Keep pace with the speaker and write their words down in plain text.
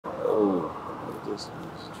this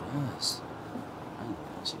dress.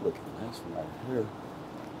 She looking nice from right here.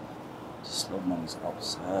 Just slow money's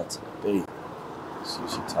outside to the bay. Let's see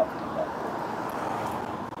what she talking about.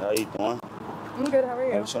 How you doing? I'm good, how are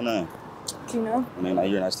you? Hey, what's your name? Gina. My name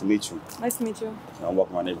Nyyear, nice to meet you. Nice to meet you. I'm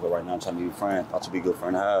walking my neighborhood right now trying to meet a friend. Thought you'd be a good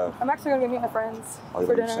friend to have. I'm actually gonna go meet my friends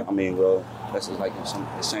for dinner. I mean, well, that's just like some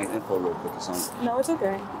exchange info real quick or something. No, it's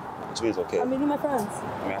okay. What you mean it's okay? I'm meeting my friends.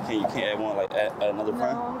 I mean, you can't add one, like add another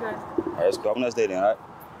friend? No, I'm good. All right, let's go. Have a nice day then, all right?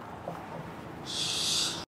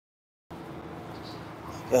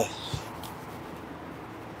 Yeah.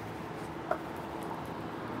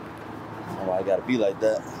 Oh, I gotta be like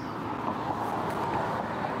that.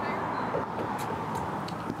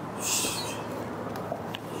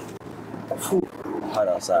 Whew. Hot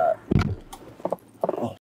outside.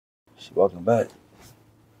 Oh, she walking back.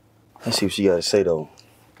 Let's see what she got to say though.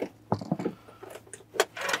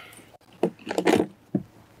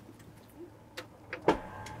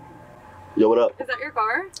 Yo, what up? Is that your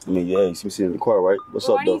car? I mean, yeah, you see me sitting in the car, right? What's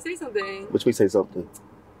up, why though? Why didn't you say something? Which we say something?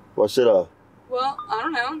 What should I? Well, I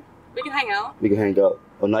don't know. We can hang out. We can hang out.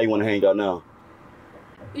 Oh, now you want to hang out now?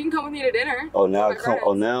 You can come with me to dinner. Oh, now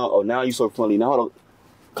come. Now you so friendly. Now, hold on.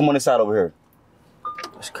 Come on this side over here.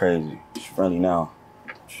 That's crazy. She's friendly now.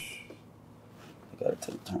 I gotta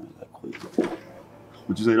take turns that quick.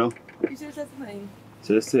 What'd you say though? You should have said something.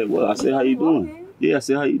 So I said, well, I said, how you doing? Yeah, I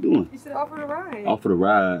said, how you doing? You said offer a ride. Offer a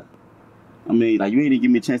ride. I mean, like, you ain't even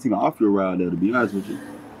give me a chance to even offer you a ride, though, to be honest with you.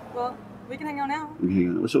 Well, we can hang out now. We can hang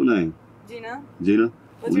out. What's your name? Gina. Gina?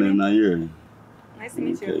 What's your name? Nyyear. Nice to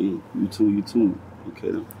meet you. Okay, you too. Okay,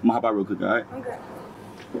 then. I'm gonna hop out real quick, all right? Okay.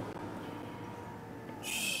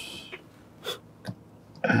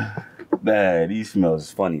 Man, these smells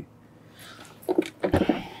is funny.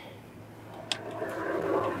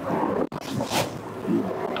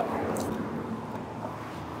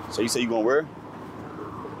 So you say you going where?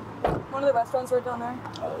 One of the restaurants right down there.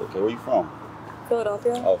 Oh, okay. Where you from?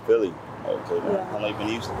 Philadelphia. Oh, Philly. Okay. Yeah. How long you been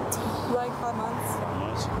in Houston? Like 5 months. 5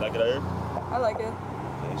 months. You like it out here? I like it.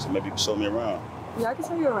 Okay, so maybe you can show me around. Yeah, I can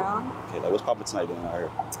show you around. Okay, like what's poppin' tonight then out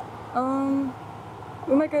here?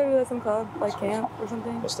 We might go to some club, like camp or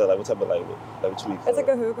something. What's that like? What type of like what you mean? It's like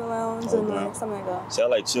a hookah lounge and like something like that. See, I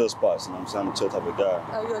like chill spots, you know what I'm saying? I'm a chill type of guy.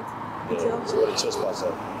 Oh, you like chill? So where the chill spots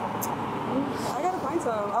at? I gotta find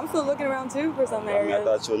some. I'm still looking around too for some areas. I mean,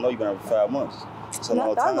 I thought you would know you've been out for 5 months. That's a long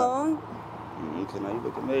Not that time. long. Okay, now you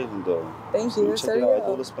look amazing though. Thank you. Check you out.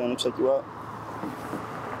 Go to Spain and check you out.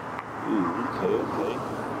 Okay.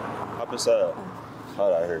 Hop inside.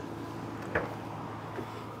 Hot out here.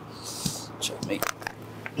 Checkmate.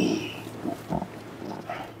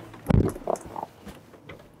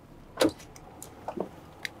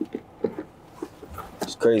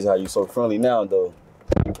 It's crazy how you so friendly now though.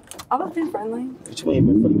 I'm not being friendly. What you mean you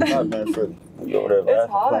been friendly? You're not being friendly. You over there laughing.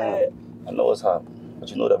 It's hot. Playing. I know it's hot. But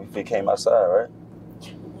you know that we came outside, right?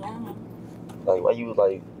 Yeah. Like, why you,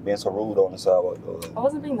 like, being so rude on the sidewalk, though? Like, I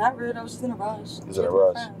wasn't being that rude. I was just in a rush. You was in a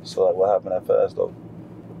rush? So, like, what happened that fast, though?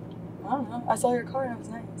 I don't know. I saw your car and it was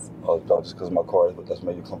nice. Oh, just because of my car, that's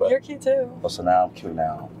made you come back? You're cute, too. Oh, so now I'm cute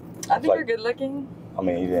now. I think you're good looking. I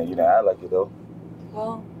mean, you didn't act like it, though.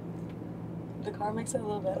 Well, the car makes it a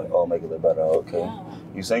little better. Oh, make it a little better. Okay. Yeah.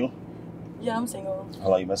 You single? Yeah, I'm single. How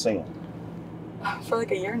long you been single? For like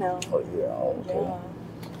a year now. Oh, yeah. Oh, okay. Yeah.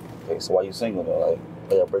 Okay, so why you single, though? Like,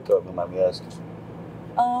 why y'all break up? You might be asking.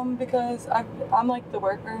 Because I'm like the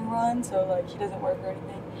worker in Ron, so like he doesn't work or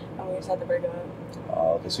anything, and we just had to break up.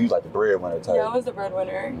 Oh, okay, so you like the breadwinner type? Yeah, I was the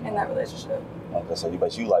breadwinner in that relationship. Okay, so you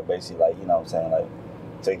like basically like, you know what I'm saying, like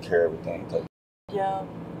taking care of everything type. Yeah.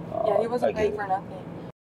 Yeah, he wasn't paying for nothing.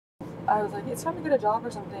 I was like, it's time to get a job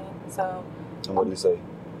or something, so. And what did he say?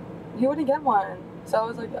 He wouldn't get one, so I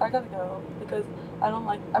was like, I gotta go, because I don't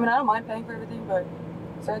mind paying for everything, but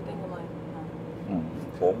certain things I'm like, no.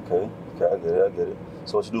 Okay, I get it.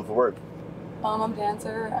 So what you do for work? I'm a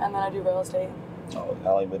dancer, and then I do real estate. Oh,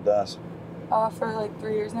 how long you been dancing? For like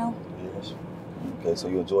 3 years now. 3 years. Okay, so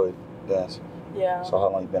you enjoy dancing? Yeah. So how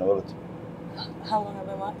long you been a realtor? How long have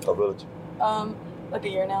I been what? A realtor? Like a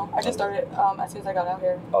year now. I just started as soon as I got out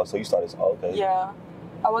here. Oh, so you started? Oh, okay. Yeah.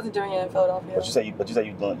 I wasn't doing it in Philadelphia. But you say you was out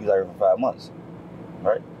here for 5 months,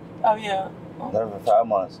 right? Oh yeah. You was out here for 5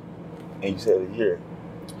 months, and you said a year.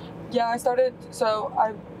 Yeah, I started. So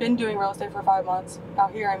I've been doing real estate for 5 months.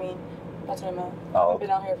 Out here, I mean, that's what I meant. Oh, I've been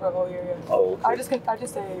out here for a whole year. Yeah. Oh, okay. I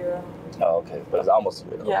just stay a year. Oh, okay. But it's almost a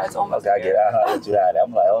year. Though. Yeah, it's almost. Okay, a year. I get it. I'll let you out.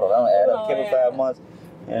 I'm like, hold on, I don't add up. Kept it 5 months.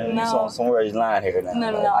 And no. Somewhere he's lying here now.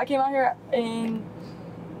 No. I came out here in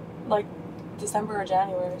like December or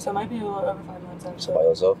January, so it might be a little over 5 months actually. So by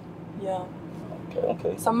yourself? Yeah.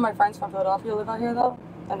 Okay. Some of my friends from Philadelphia live out here though,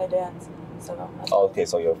 and they dance. so. Oh, okay,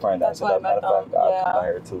 so your friend. That's So why I matter met of fact, them. I come out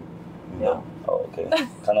here too. You know? Oh, okay.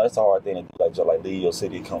 I know that's a hard thing to do. Like just like leave your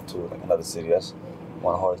city and come to like another city. That's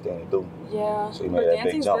one of the hardest things to do. Yeah. So you but made that big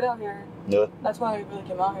dancing's jump. good out here. Yeah. That's why I really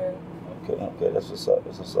came out here. Okay, that's what's up.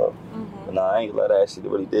 That's what's up. But nah, I ain't let that actually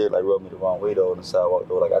really did like rub me the wrong way though on the sidewalk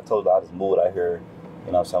though. Like I told you, I just moved out here.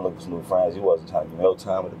 You know what I'm saying? I'm looking for some new friends. You wasn't trying to give me no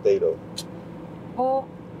time of the day though. Well,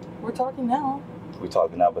 we're talking now. We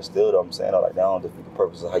talking now, but still though, I'm saying though, like that don't defeat the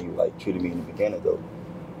purpose of how you like treated me in the beginning though.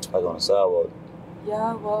 Like on the sidewalk.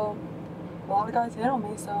 Yeah, well, a lot of guys hit on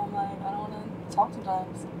me, so I'm like, I don't want to talk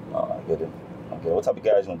sometimes. Oh, I get it. Okay, what type of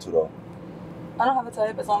guys you into though? I don't have a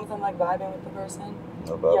type as long as I'm like vibing with the person.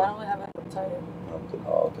 No problem. Yeah, I don't really have a type.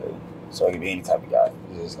 Oh, okay. So it can be any type of guy.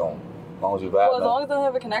 You just gonna, as long as you vibe. Well, as long as I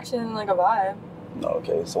have a connection and like a vibe. No,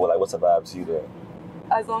 okay. So like, what's a vibe to you there?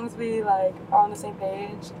 As long as we like are on the same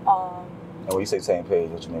page. And when you say same page,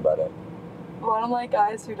 what you mean by that? Well, I don't like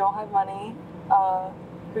guys who don't have money,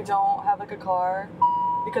 who don't have like a car,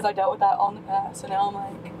 because I dealt with that all in the past. So now I'm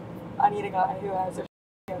like, I need a guy who has their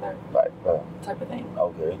together. Right. Type of thing.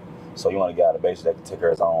 Okay. So you want a guy on the basis that can take her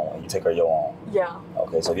his own, and you take her your own. Yeah.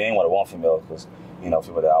 Okay. So you ain't want one female, because you know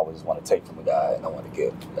female that always want to take from a guy and don't want to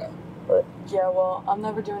give from a guy, right? Yeah. Well, I'm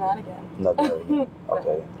never doing that again. Nothing again.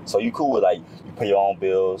 Okay. So you cool with like you pay your own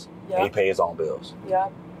bills, and he pay his own bills. Yeah.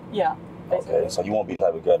 Yeah. Basically. Okay. So you won't be the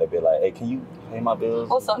type of girl that be like, hey, can you pay my bills?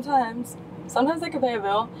 Well, sometimes they can pay a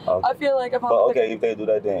bill. Okay. I feel like if I'm. But okay, if they do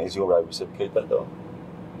that, then is you gonna reciprocate that though?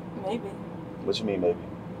 Maybe. What you mean, maybe?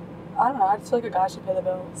 I don't know. I just feel like a guy should pay the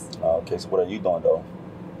bills. Okay, so what are you doing though?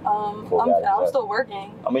 I'm still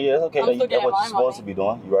working. I mean, yeah, it's okay. I'm still That's what you're getting supposed to be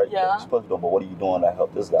doing. You right? Yeah. You're supposed to be doing. But what are you doing to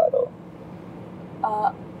help this guy though?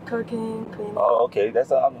 Cooking, cleaning. Oh, okay.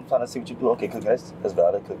 I'm trying to see what you do. Okay, cooking. That's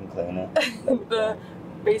valid. Cooking, cleaning. The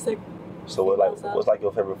basic. So what's like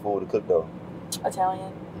your favorite food to cook though?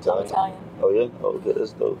 Italian. Italian. Italian. Oh yeah. Oh, okay,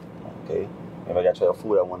 that's dope. Okay. Maybe I gotta try your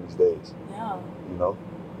food out one of these days. Yeah. You know.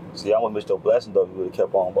 See, I wouldn't miss your blessing though if you would have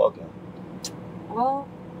kept on walking. Well,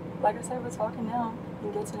 like I said, we're talking now.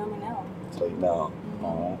 You can get to know me now. Tell you now.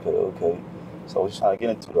 Oh, okay. So what you trying to get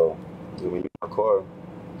into though? When you my car,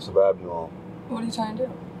 survive you on. What are you trying to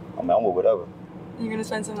do? I mean, I'm with whatever. You gonna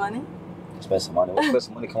spend some money? Spend some money. Where spend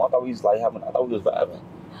some money come? I thought we was like having. I thought we was vibing.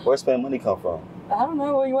 Where spend money come from? I don't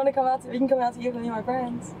know. Well, you want to come out to? We can come out to you and my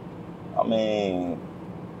friends. I mean,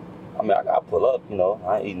 I gotta pull up. You know,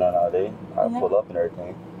 I ain't eat nothing all day. I pull up and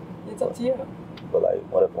everything. It's up to you. But like,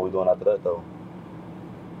 what are we doing after that though?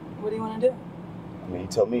 What do you want to do? I mean, you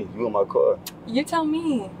tell me. You in my car. You tell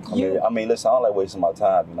me. I mean, listen. I don't like wasting my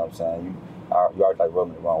time. You know what I'm saying? You already like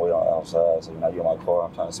rubbing the wrong way on outside. So now you're in my car.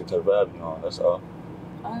 I'm trying to see what type of vibe you on. That's all.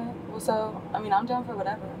 Alright. Well, so I mean, I'm down for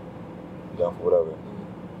whatever. You down for whatever?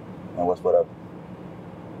 And what's whatever?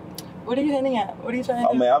 What are you hinting at? What are you trying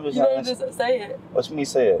to do? I mean, I'm just you trying to just say it. What you mean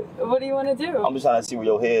say it? What do you want to do? I'm just trying to see where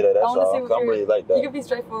your head at. That's all. I'm really like that. You can be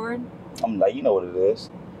straightforward. I'm like, you know what it is.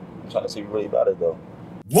 I'm trying to see really about it though.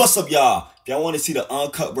 What's up, y'all? If y'all want to see the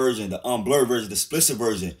uncut version, the unblurred version, the explicit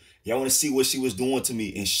version, y'all want to see what she was doing to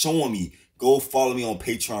me and showing me, go follow me on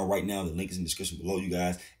Patreon right now. The link is in the description below, you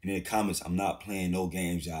guys. And in the comments, I'm not playing no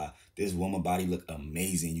games, y'all. This woman body look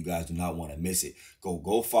amazing. You guys do not want to miss it.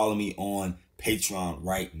 Go follow me on Patreon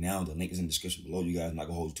right now. The link is in the description below, you guys. I'm not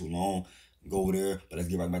going to hold you too long. Go over there. But let's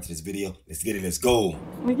get right back to this video. Let's get it. Let's go.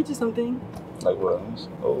 Let me get you something. Like what?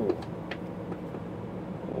 Oh.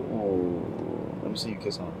 Let me see you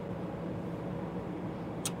kiss on.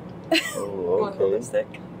 Oh, okay. Lipstick.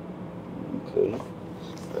 Okay.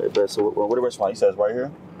 All right, bet. So what the restaurant? You said it's right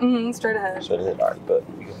here? Straight ahead. Straight ahead. All right, bet.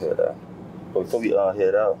 You can head out. But before we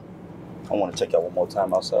head out, I want to check you out one more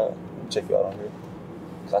time outside. Let me check you out on here.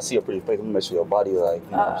 Cause I see a pretty face. Let me make sure your body like,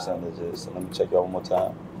 you know what I'm saying, legit. So let me check you out one more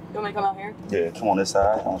time. You want me to come out here? Yeah, come on this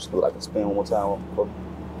side. I want you to do like a spin one more time.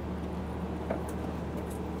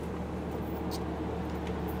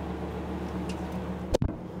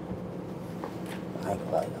 I ain't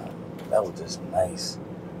gonna lie, y'all. That was just nice.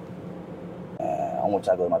 I want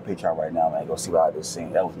y'all to go to my Patreon right now, man. Go see what I just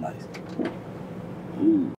seen. That was nice.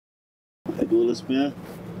 Ooh. I do a little spin?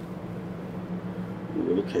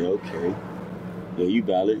 Ooh, okay. Yeah, you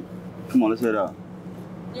valid. Come on, let's head out.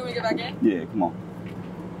 You want me to get back in? Yeah, come on.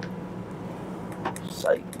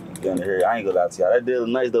 Psych. Get in here. I ain't gonna lie to y'all. That deal was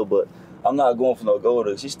nice though, but I'm not going for no gold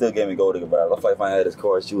digger. She still gave me gold digger vibes. I feel like if I had this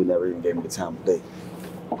car, she would never even give me the time of day.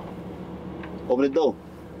 Open the door.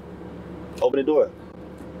 Open the door.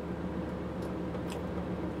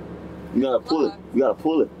 You gotta pull it. You gotta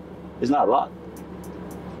pull it. It's not locked.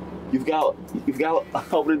 You've got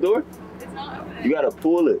open the door? It's not opening. You gotta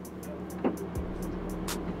pull it.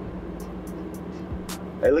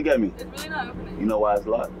 Hey, look at me. It's really not opening. You know why it's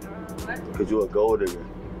locked? Why What? Because you're a gold digger.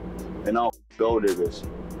 And I don't gold diggers.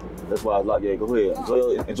 That's why I was like, yeah, go ahead.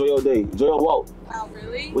 Enjoy your day. Enjoy your walk. Wow,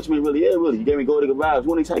 really? What you mean, really? Yeah, really. You gave me gold digger vibes. You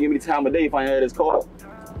wouldn't try to give me the time of day if I ain't had this car.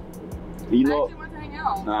 You know? I actually want to hang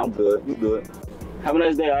out. Nah, I'm good. You good. Have a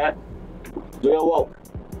nice day, all right? Enjoy your walk.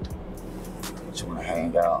 She wanna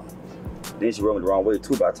hang out. Then she rubbed me the wrong way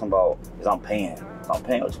too by talking about, is I'm paying. I'm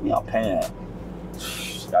paying. What you mean I'm paying?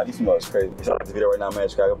 God, these females is crazy. If you like this video right now, man,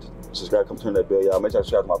 subscribe, come turn that bell, y'all. Make sure you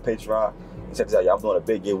subscribe to my Patreon. And check this out, y'all. I'm doing a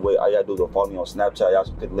big giveaway. All y'all do is go follow me on Snapchat. Y'all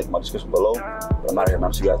should click the link in my description below. But I'm out of here, man.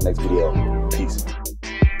 I'll see you guys next video. Peace.